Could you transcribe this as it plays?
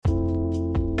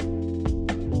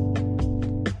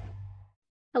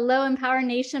Hello, Empower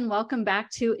Nation. Welcome back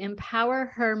to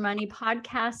Empower Her Money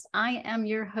podcast. I am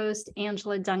your host,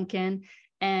 Angela Duncan,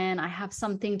 and I have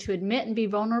something to admit and be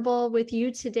vulnerable with you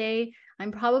today.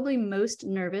 I'm probably most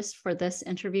nervous for this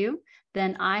interview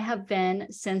than I have been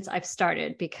since I've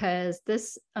started, because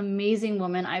this amazing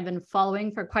woman I've been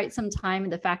following for quite some time,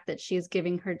 and the fact that she is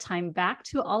giving her time back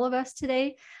to all of us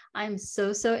today, I'm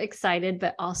so excited,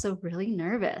 but also really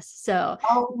nervous. So,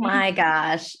 oh my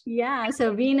gosh. Yeah.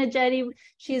 So Veena, Jetti,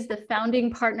 she's the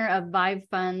founding partner of Vive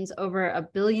Funds, over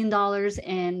 $1 billion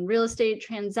in real estate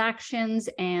transactions,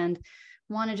 and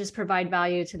want to just provide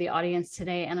value to the audience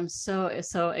today. And I'm so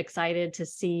excited to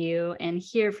see you and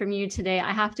hear from you today.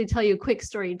 I have to tell you a quick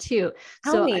story too.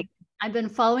 Tell me. I've been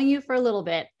following you for a little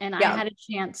bit, and I Yeah. had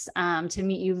a chance to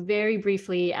meet you very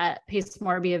briefly at Pace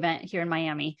Morby event here in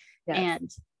Miami. Yes.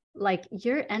 And like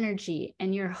your energy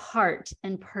and your heart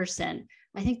in person,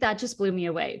 I think that just blew me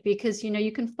away, because,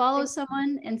 you can follow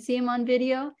someone and see them on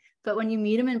video, but when you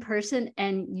meet them in person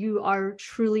and you are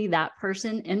truly that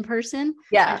person in person,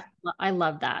 Yeah. I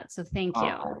love that. So thank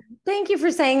you. Thank you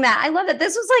for saying that. I love it.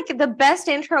 This was like the best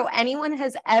intro anyone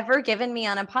has ever given me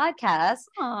on a podcast.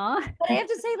 Aww. But I have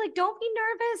to say, like, don't be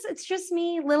nervous. It's just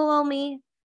me, little old me.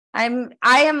 I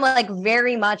am like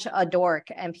very much a dork,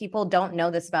 and people don't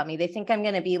know this about me. They think I'm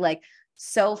going to be like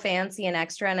so fancy and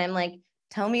extra. And I'm like,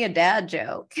 tell me a dad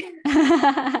joke.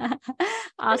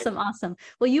 Awesome.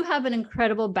 Well, you have an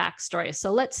incredible backstory.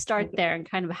 So let's start there and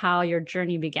kind of how your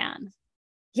journey began.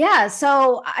 Yeah.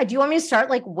 So do you want me to start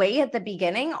like way at the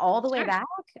beginning, all the way back?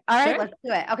 All right, let's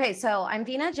do it. Okay. So I'm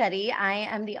Veena, Jetti. I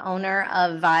am the owner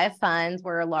of Vive Funds.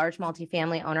 We're a large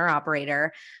multifamily owner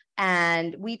operator,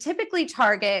 and we typically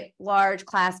target large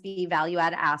Class B value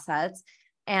add assets.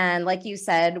 And like you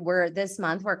said, this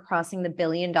month we're crossing the $1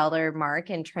 billion mark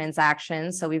in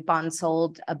transactions. So we've bought and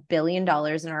sold $1 billion in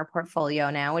our portfolio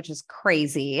now, which is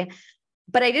crazy.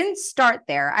 But I didn't start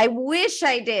there. I wish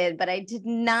I did, but I did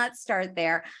not start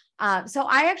there. So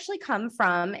I actually come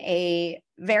from a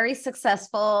very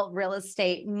successful real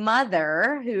estate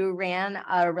mother who ran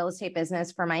a real estate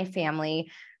business for my family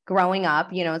growing up.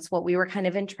 It's what we were kind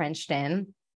of entrenched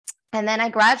in. And then I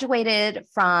graduated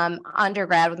from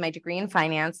undergrad with my degree in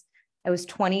finance. I was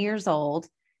 20 years old,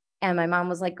 and my mom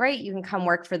was like, great, you can come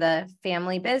work for the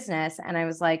family business. And I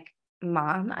was like,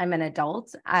 Mom, I'm an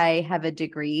adult. I have a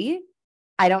degree.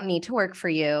 I don't need to work for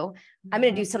you. I'm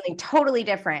going to do something totally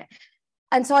different.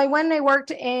 And so I went and I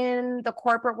worked in the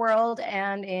corporate world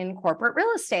and in corporate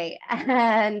real estate,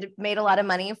 and made a lot of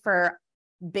money for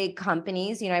big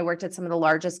companies. I worked at some of the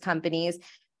largest companies.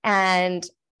 And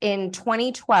in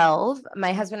 2012,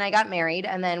 my husband and I got married,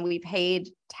 and then we paid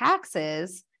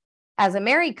taxes as a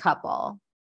married couple.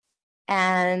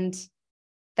 And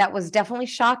that was definitely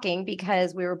shocking,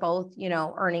 because we were both,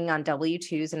 earning on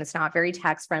W-2s, and it's not very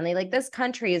tax friendly. Like, this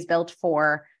country is built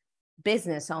for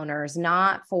business owners,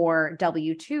 not for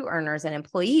W-2 earners and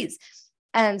employees.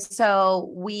 And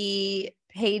so we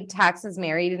paid taxes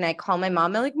married, and I call my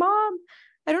mom. I'm like, Mom,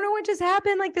 I don't know what just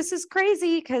happened. Like, this is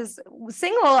crazy, because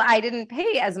single, I didn't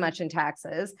pay as much in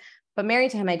taxes, but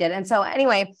married to him, I did. And so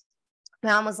anyway,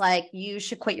 my mom was like, you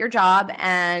should quit your job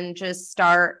and just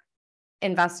start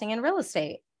investing in real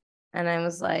estate. And I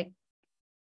was like,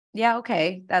 yeah,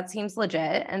 okay, that seems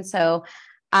legit. And so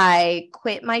I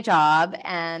quit my job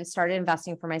and started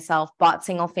investing for myself, bought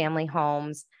single family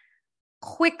homes.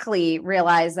 Quickly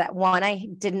realized that, one, I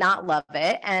did not love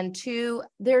it, and two,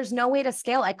 there's no way to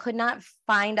scale. I could not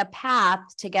find a path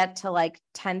to get to like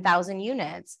 10,000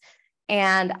 units.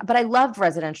 But I loved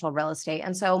residential real estate.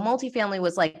 And so multifamily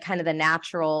was like kind of the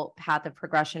natural path of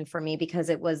progression for me, because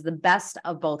it was the best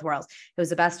of both worlds. It was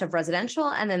the best of residential,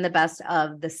 and then the best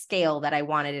of the scale that I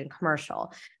wanted in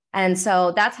commercial. And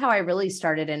so that's how I really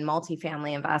started in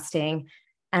multifamily investing.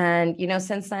 And,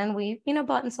 since then we,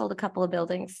 bought and sold a couple of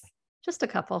buildings. Just a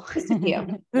couple. Just a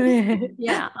few.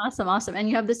 Yeah. Awesome. And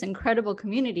you have this incredible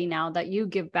community now that you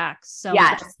give back so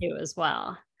much to as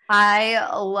well. I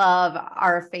love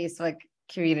our Facebook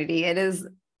community. It is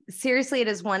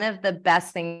one of the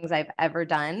best things I've ever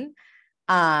done.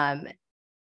 And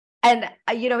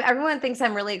everyone thinks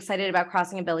I'm really excited about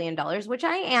crossing $1 billion, which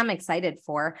I am excited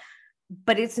for,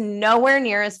 but it's nowhere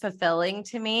near as fulfilling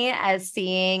to me as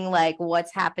seeing like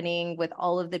what's happening with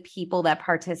all of the people that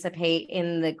participate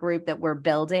in the group that we're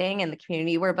building and the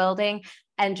community we're building,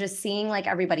 and just seeing like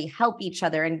everybody help each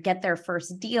other and get their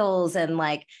first deals and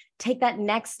like take that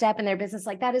next step in their business.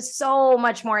 Like, that is so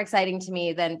much more exciting to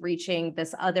me than reaching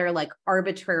this other like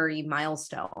arbitrary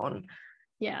milestone.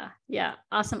 Yeah. Yeah.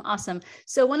 Awesome. Awesome.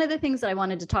 So one of the things that I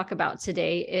wanted to talk about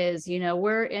today is,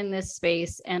 we're in this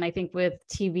space, and I think with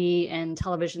TV and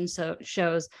television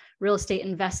shows, real estate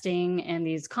investing and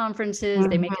these conferences,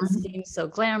 they make it seem so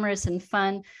glamorous and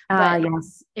fun. But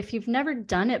Yes. if you've never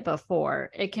done it before,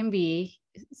 it can be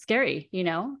scary,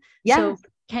 Yeah. So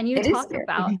can you talk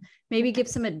about, maybe give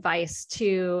some advice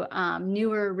to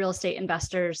newer real estate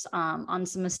investors on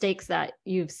some mistakes that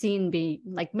you've seen be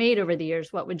like made over the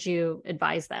years? What would you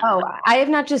advise them? Oh, I have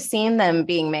not just seen them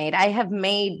being made. I have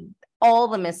made all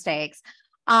the mistakes.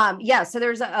 So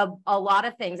there's a lot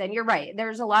of things, and you're right.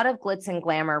 There's a lot of glitz and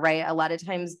glamour, right? A lot of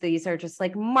times these are just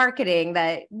like marketing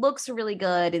that looks really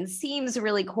good and seems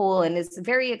really cool and is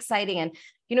very exciting. And,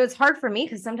 it's hard for me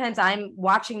because sometimes I'm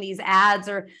watching these ads,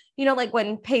 or, like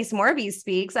when Pace Morby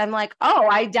speaks, I'm like, oh,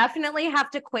 I definitely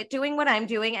have to quit doing what I'm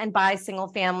doing and buy single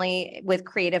family with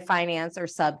creative finance or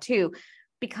sub two,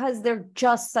 because they're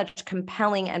just such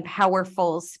compelling and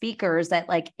powerful speakers that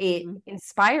like it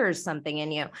inspires something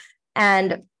in you.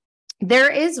 And there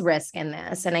is risk in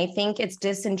this. And I think it's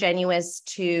disingenuous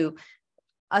to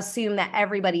assume that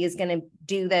everybody is going to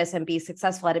do this and be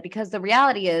successful at it, because the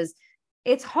reality is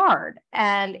it's hard,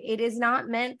 and it is not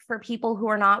meant for people who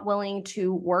are not willing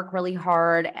to work really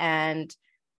hard. And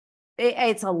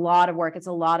it's a lot of work. It's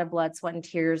a lot of blood, sweat, and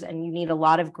tears, and you need a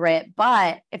lot of grit.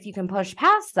 But if you can push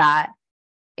past that,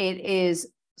 it is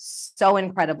so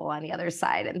incredible on the other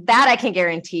side. And that I can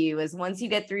guarantee you is once you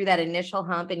get through that initial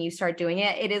hump and you start doing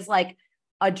it, it is like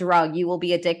a drug. You will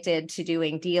be addicted to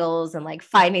doing deals and like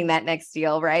finding that next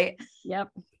deal. Right. Yep.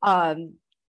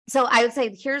 So I would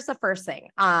say, here's the first thing.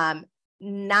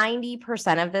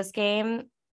 90% of this game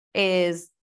is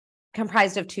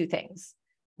comprised of two things.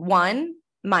 One,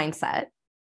 mindset.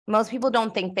 Most people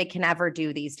don't think they can ever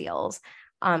do these deals.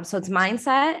 So it's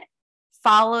mindset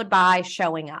followed by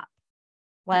showing up.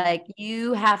 Like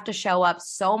you have to show up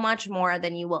so much more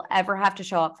than you will ever have to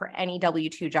show up for any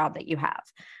W-2 job that you have.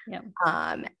 Yep.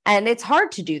 And it's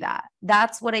hard to do that.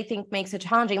 That's what I think makes it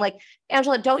challenging. Like,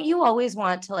 Angela, don't you always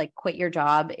want to like quit your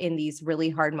job in these really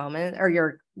hard moments, or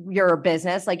your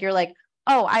business? Like you're like,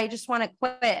 oh, I just want to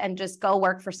quit and just go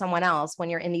work for someone else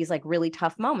when you're in these like really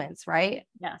tough moments, right?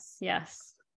 Yes.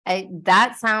 Yes.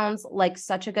 That sounds like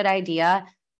such a good idea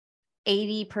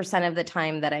 80% of the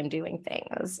time that I'm doing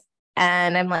things.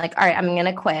 And I'm like, all right, I'm going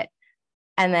to quit.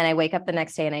 And then I wake up the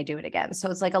next day and I do it again.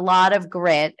 So it's like a lot of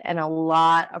grit and a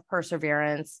lot of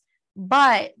perseverance.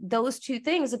 But those two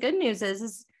things, the good news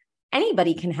is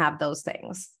anybody can have those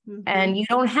things. And you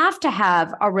don't have to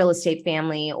have a real estate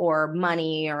family or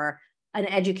money or an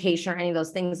education or any of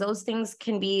those things. Those things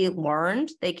can be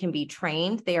learned. They can be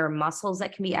trained. They are muscles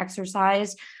that can be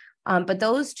exercised. But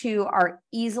those two are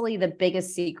easily the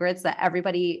biggest secrets that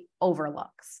everybody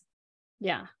overlooks.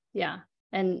 Yeah. Yeah.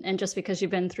 And just because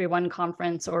you've been through one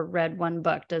conference or read one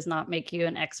book does not make you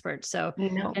an expert. So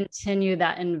continue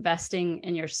that investing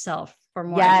in yourself for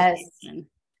more education.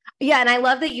 Yeah. And I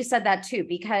love that you said that too,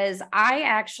 because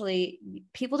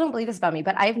people don't believe this about me,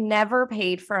 but I've never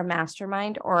paid for a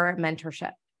mastermind or a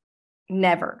mentorship.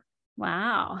 Never.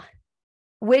 Wow.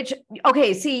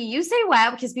 Okay. See, you say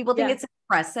wow, because people think it's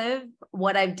impressive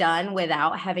what I've done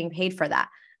without having paid for that.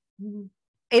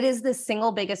 It is the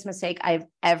single biggest mistake I've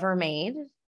ever made,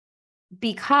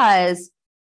 because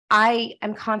I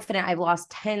am confident I've lost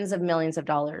tens of millions of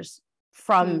dollars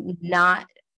from not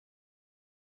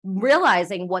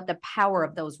realizing what the power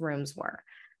of those rooms were.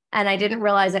 And I didn't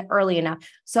realize it early enough.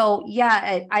 So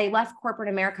I left corporate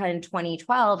America in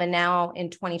 2012, and now in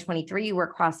 2023,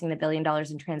 we're crossing the $1 billion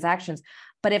in transactions.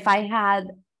 But if I had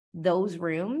those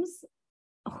rooms,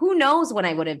 who knows when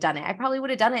I would have done it? I probably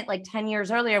would have done it like 10 years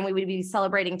earlier, and we would be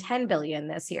celebrating 10 billion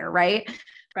this year. Right.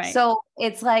 So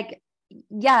it's like,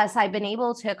 yes, I've been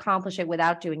able to accomplish it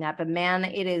without doing that, but man,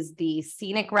 it is the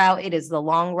scenic route. It is the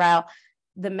long route,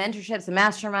 the mentorships, the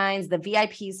masterminds, the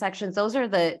VIP sections.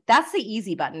 That's the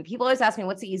easy button. People always ask me,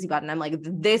 what's the easy button? I'm like,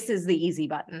 this is the easy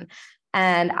button.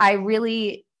 And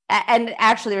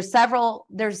actually there's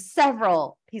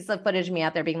several pieces of footage of me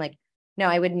out there being like, no,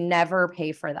 I would never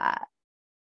pay for that.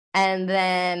 And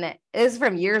then this is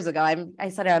from years ago. I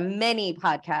said a mini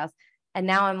podcast, and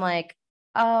now I'm like,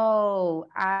 oh,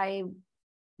 I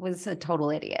was a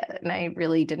total idiot. And I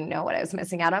really didn't know what I was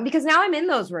missing out on, because now I'm in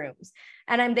those rooms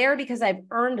and I'm there because I've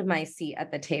earned my seat at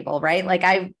the table, right? Like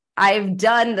I've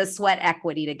done the sweat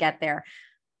equity to get there.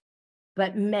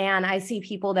 But man, I see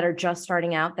people that are just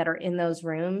starting out that are in those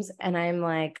rooms, and I'm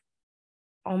like,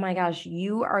 oh my gosh,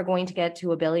 you are going to get to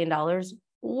 $1 billion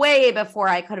way before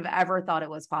I could have ever thought it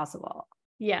was possible.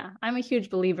 Yeah, I'm a huge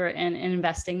believer in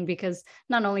investing because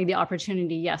not only the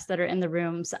opportunity, yes, that are in the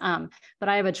rooms, but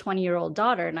I have a 20-year-old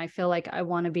daughter and I feel like I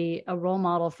want to be a role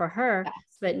model for her. Yes.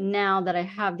 But now that I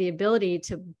have the ability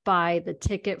to buy the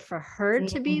ticket for her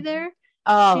to be there,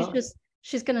 Oh,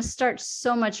 she's going to start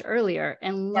so much earlier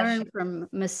and yes, learn from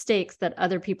mistakes that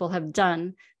other people have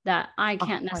done that I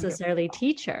can't 100%. necessarily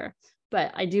teach her.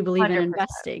 But I do believe in 100%.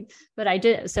 investing. But I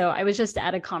did. So I was just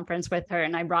at a conference with her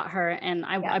and I brought her and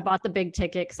I bought the big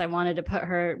ticket because I wanted to put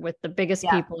her with the biggest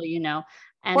people, you know.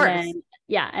 And then,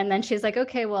 and then she's like,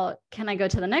 okay, well, can I go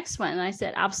to the next one? And I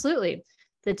said, absolutely.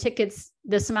 The ticket's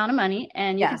this amount of money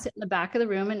and you can sit in the back of the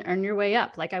room and earn your way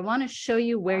up. Like, I want to show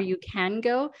you where you can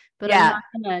go, but I'm not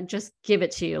going to just give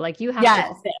it to you. Like, you have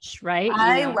to fish, right?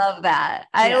 I love that.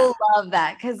 I love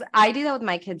that because I do that with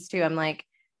my kids too. I'm like,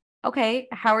 okay,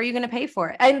 how are you going to pay for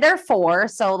it? And they're 4,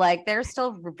 so like they're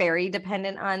still very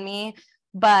dependent on me,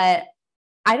 but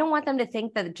I don't want them to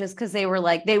think that just because they were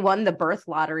like, they won the birth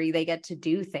lottery, they get to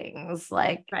do things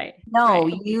like, no,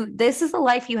 this is the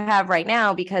life you have right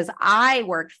now because I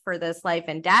worked for this life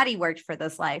and daddy worked for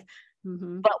this life.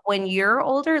 Mm-hmm. But when you're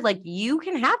older, like you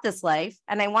can have this life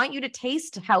and I want you to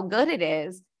taste how good it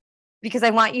is because I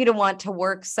want you to want to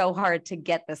work so hard to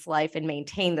get this life and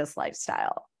maintain this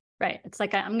lifestyle. Right. It's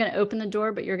like, I'm going to open the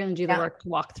door, but you're going to do the work to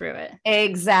walk through it.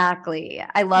 Exactly.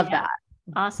 I love that.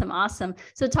 Awesome. Awesome.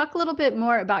 So talk a little bit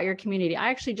more about your community. I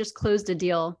actually just closed a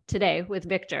deal today with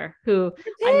Victor, who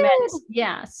I met.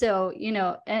 Yeah. So, you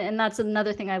know, and that's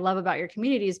another thing I love about your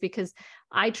community is because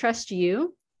I trust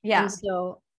you. Yeah. And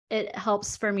so it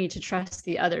helps for me to trust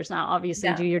the others. Now,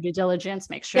 obviously do your due diligence,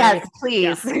 make sure. Yes,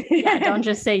 please. Don't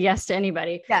just say yes to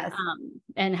anybody. Yes.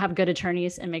 And have good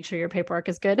attorneys and make sure your paperwork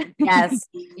is good. Yes.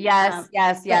 Yes.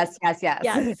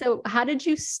 Yeah. So how did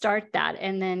you start that?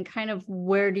 And then kind of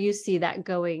where do you see that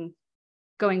going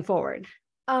forward?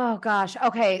 Oh gosh.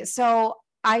 Okay. So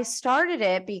I started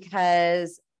it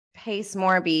because Pace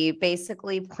Morby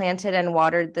basically planted and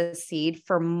watered the seed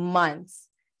for months.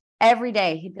 Every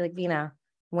day he'd be like, Veena,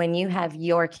 when you have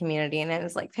your community, and it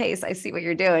was like, Pace, I see what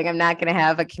you're doing. I'm not going to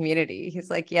have a community. He's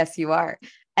like, yes, you are.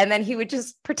 And then he would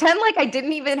just pretend like I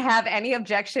didn't even have any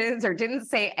objections or didn't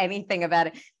say anything about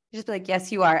it. He'd just be like,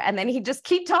 yes, you are. And then he'd just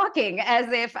keep talking as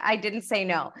if I didn't say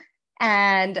no.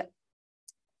 And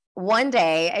one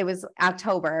day, it was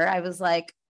October, I was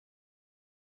like,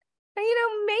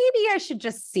 maybe I should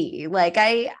just see. Like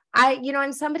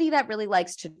I'm somebody that really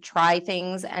likes to try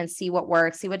things and see what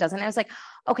works, see what doesn't. I was like,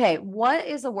 okay, what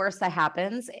is the worst that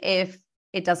happens if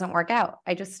it doesn't work out?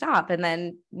 I just stop and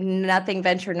then nothing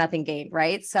ventured, nothing gained.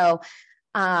 Right. So,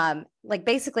 like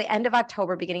basically end of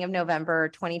October, beginning of November,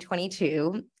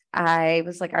 2022, I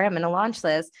was like, all right, I'm going to launch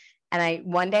this. And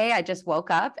one day I just woke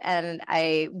up and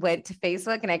I went to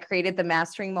Facebook and I created the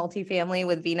Mastering Multifamily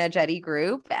with Veena Jetti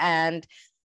group. And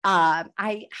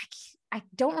I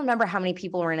don't remember how many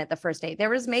people were in it the first day. There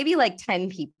was maybe like 10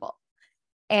 people.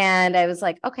 And I was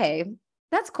like, okay,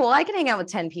 that's cool. I can hang out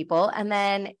with 10 people. And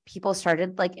then people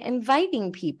started like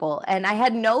inviting people. And I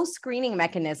had no screening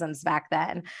mechanisms back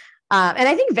then. And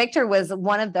I think Victor was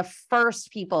one of the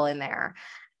first people in there.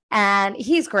 And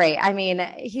he's great. I mean,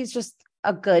 he's just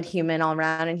a good human all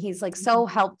around. And he's like so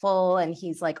helpful. And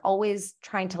he's like always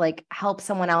trying to like help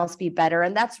someone else be better.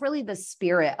 And that's really the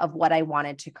spirit of what I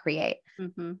wanted to create.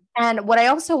 Mm-hmm. And what I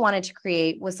also wanted to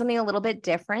create was something a little bit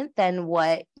different than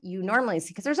what you normally see.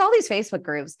 Because there's all these Facebook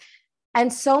groups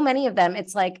and so many of them,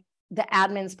 it's like the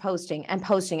admins posting and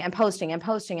posting and posting and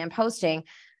posting and posting.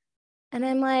 And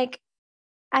I'm like,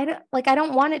 I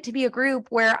don't want it to be a group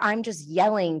where I'm just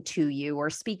yelling to you or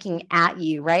speaking at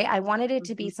you, right? I wanted it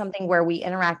to be something where we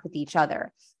interact with each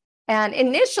other. And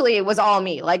initially it was all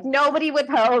me, like nobody would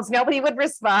post, nobody would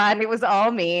respond. It was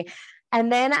all me. And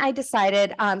then I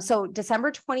decided, so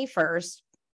December 21st,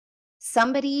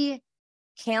 somebody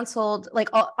canceled, like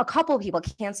a couple of people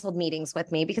canceled meetings with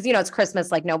me because, it's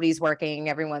Christmas, like nobody's working,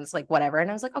 everyone's like, whatever. And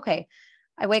I was like, okay,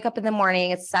 I wake up in the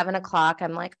morning, it's 7:00.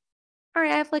 I'm like, all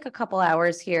right, I have like a couple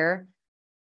hours here.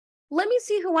 Let me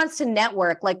see who wants to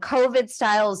network, like COVID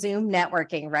style Zoom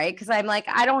networking, right? Because I'm like,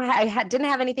 didn't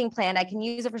have anything planned. I can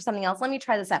use it for something else. Let me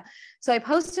try this out. So I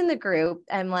post in the group.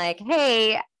 I'm like,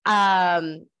 hey,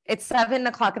 it's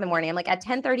 7:00 in the morning. I'm like, at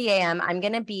 10:30 a.m., I'm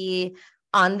going to be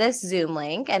on this Zoom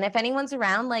link. And if anyone's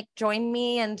around, like join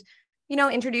me and,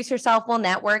 introduce yourself. We'll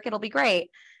network. It'll be great.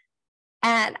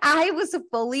 And I was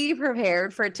fully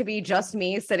prepared for it to be just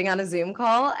me sitting on a Zoom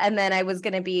call. And then I was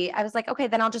like, okay,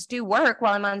 then I'll just do work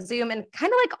while I'm on Zoom and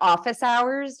kind of like office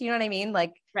hours. You know what I mean?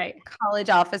 Like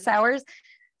college office hours.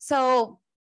 So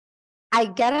I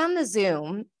get on the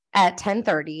Zoom at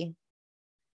 10:30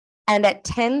 and at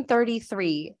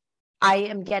 10:33, I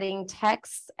am getting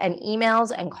texts and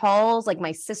emails and calls, like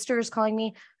my sister's calling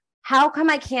me. How come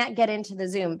I can't get into the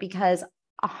Zoom? Because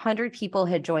 100 people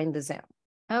had joined the Zoom.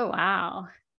 Oh, wow.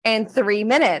 In 3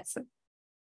 minutes.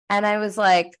 And I was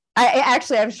like,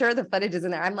 I'm sure the footage is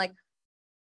in there. I'm like,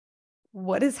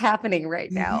 what is happening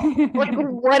right now? Like,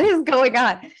 what is going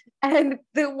on? And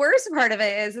the worst part of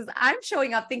it is I'm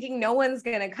showing up thinking no one's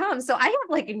going to come. So I have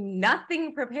like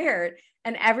nothing prepared,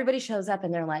 and everybody shows up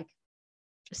and they're like,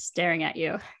 just staring at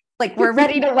you. Like, we're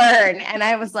ready to learn. And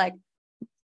I was like,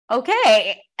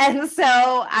 okay. And so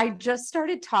I just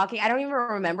started talking. I don't even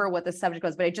remember what the subject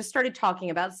was, but I just started talking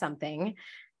about something.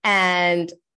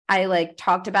 And I like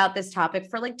talked about this topic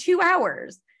for like 2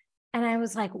 hours. And I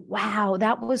was like, wow,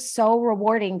 that was so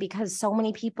rewarding because so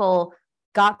many people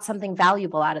got something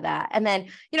valuable out of that. And then,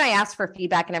 I asked for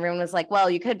feedback and everyone was like, well,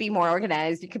 you could be more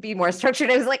organized. You could be more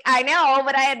structured. I was like, I know,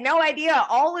 but I had no idea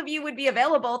all of you would be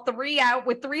available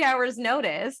with 3 hours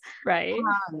notice. Right.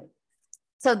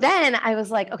 So then I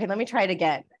was like, okay, let me try it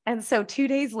again. And so 2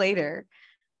 days later,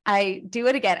 I do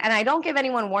it again. And I don't give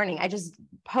anyone warning. I just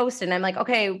post and I'm like,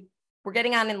 okay, we're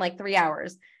getting on in like 3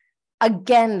 hours.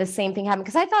 Again, the same thing happened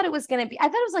because I thought it was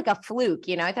like a fluke,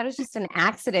 I thought it was just an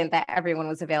accident that everyone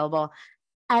was available.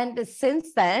 And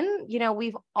since then,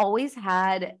 we've always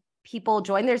had people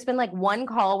join. There's been like one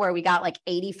call where we got like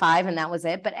 85 and that was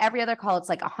it. But every other call, it's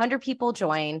like 100 people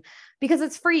join because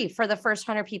it's free for the first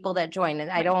 100 people that join. And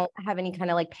I don't have any kind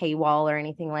of like paywall or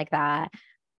anything like that.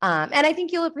 And I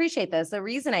think you'll appreciate this. The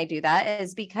reason I do that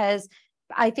is because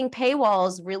I think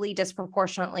paywalls really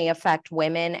disproportionately affect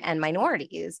women and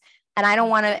minorities. And I don't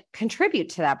want to contribute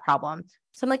to that problem.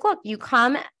 So I'm like, look, you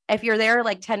come, if you're there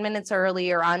like 10 minutes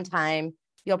early or on time,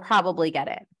 you'll probably get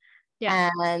it.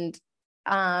 Yeah. And,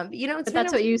 but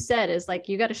that's what you said is like,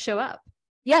 you got to show up.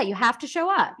 Yeah. You have to show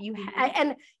up.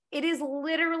 And it is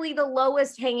literally the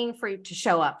lowest hanging fruit to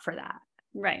show up for that.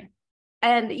 Right.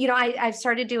 And, we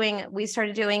started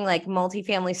doing like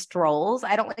multifamily strolls.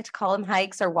 I don't like to call them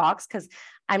hikes or walks because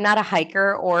I'm not a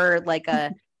hiker or like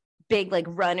a big like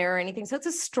runner or anything. So it's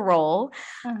a stroll.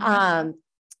 And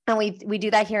we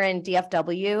do that here in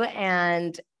DFW.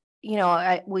 And,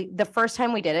 the first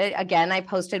time we did it, again, I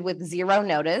posted with 0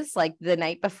 notice, like the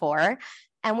night before,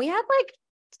 and we had like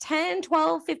 10,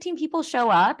 12, 15 people show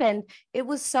up and it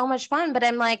was so much fun. But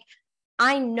I'm like,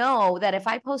 I know that if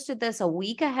I posted this a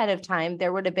week ahead of time,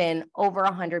 there would have been over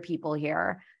 100 people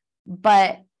here.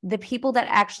 But the people that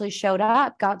actually showed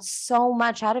up got so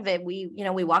much out of it. We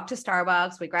walked to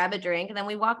Starbucks, we grab a drink, and then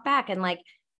we walk back, and like,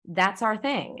 that's our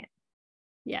thing.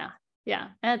 Yeah. Yeah.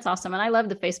 And it's awesome. And I love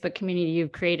the Facebook community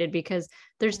you've created because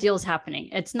there's deals happening.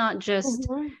 It's not just,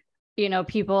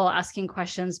 people asking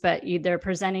questions, but they're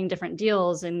presenting different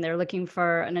deals and they're looking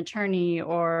for an attorney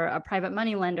or a private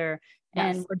money lender.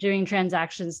 Yes. And we're doing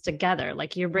transactions together.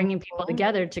 Like you're bringing people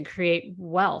together to create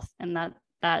wealth. And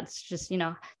that's just,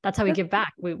 that's how we give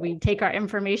back. We take our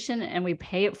information and we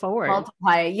pay it forward.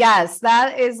 Multiply. Yes.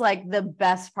 That is like the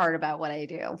best part about what I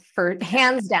do, for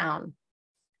hands down.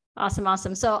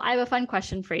 Awesome. So I have a fun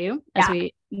question for you as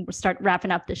we start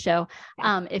wrapping up the show.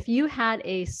 Yeah. If you had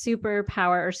a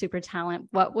superpower or super talent,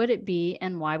 what would it be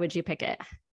and why would you pick it?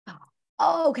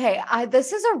 Oh, okay.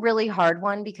 This is a really hard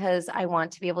one because I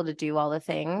want to be able to do all the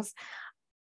things.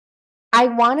 I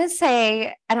want to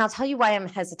say, and I'll tell you why I'm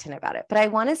hesitant about it, but I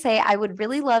want to say I would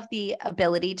really love the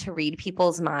ability to read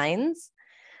people's minds.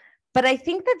 But I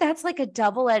think that that's like a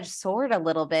double-edged sword a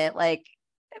little bit. Like,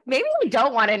 maybe I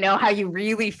don't want to know how you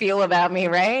really feel about me,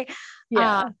 right?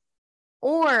 Yeah.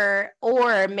 Or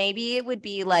maybe it would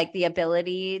be like the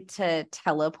ability to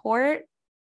teleport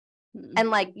and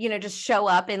like, just show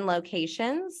up in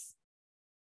locations.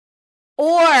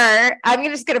 Or I'm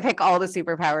just going to pick all the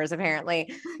superpowers,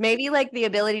 apparently. Maybe like the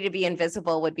ability to be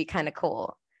invisible would be kind of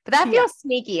cool. But that feels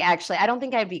sneaky, actually. I don't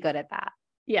think I'd be good at that.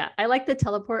 Yeah, I like the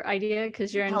teleport idea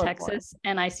because you're in Texas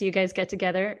and I see you guys get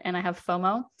together and I have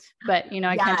FOMO, but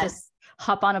I can't just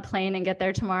hop on a plane and get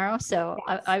there tomorrow. So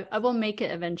I will make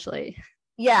it eventually.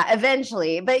 Yeah,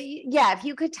 eventually. But yeah, if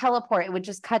you could teleport, it would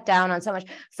just cut down on so much.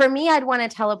 For me, I'd want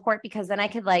to teleport because then I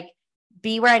could like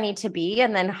be where I need to be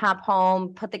and then hop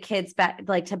home, put the kids back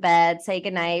like to bed, say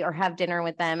goodnight or have dinner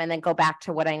with them and then go back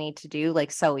to what I need to do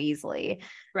like so easily.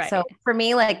 Right. So for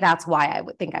me, like that's why I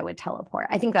would think I would teleport.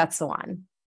 I think that's the one.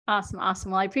 Awesome.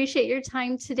 Well, I appreciate your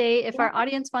time today. If our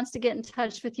audience wants to get in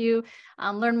touch with you,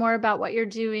 learn more about what you're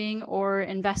doing or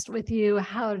invest with you,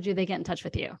 how do they get in touch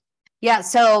with you? Yeah.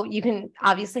 So you can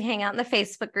obviously hang out in the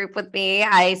Facebook group with me.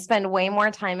 I spend way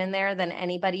more time in there than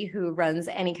anybody who runs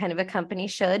any kind of a company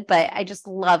should, but I just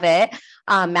love it.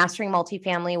 Mastering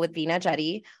Multifamily with Veena,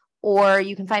 Jetti. or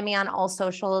you can find me on all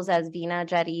socials as Veena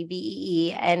Jetti,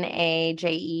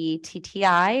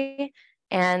 VeenaJetti.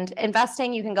 And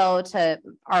investing, you can go to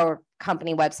our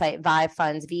company website, Vive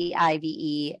Funds,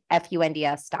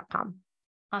 VIVEFUNDS.com.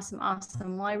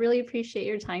 Awesome. Well, I really appreciate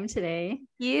your time today.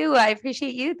 I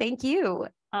appreciate you. Thank you.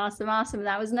 Awesome.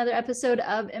 That was another episode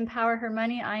of Empower Her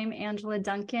Money. I'm Angela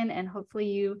Duncan, and hopefully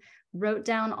you wrote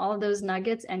down all of those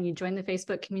nuggets and you join the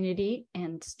Facebook community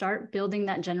and start building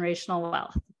that generational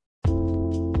wealth.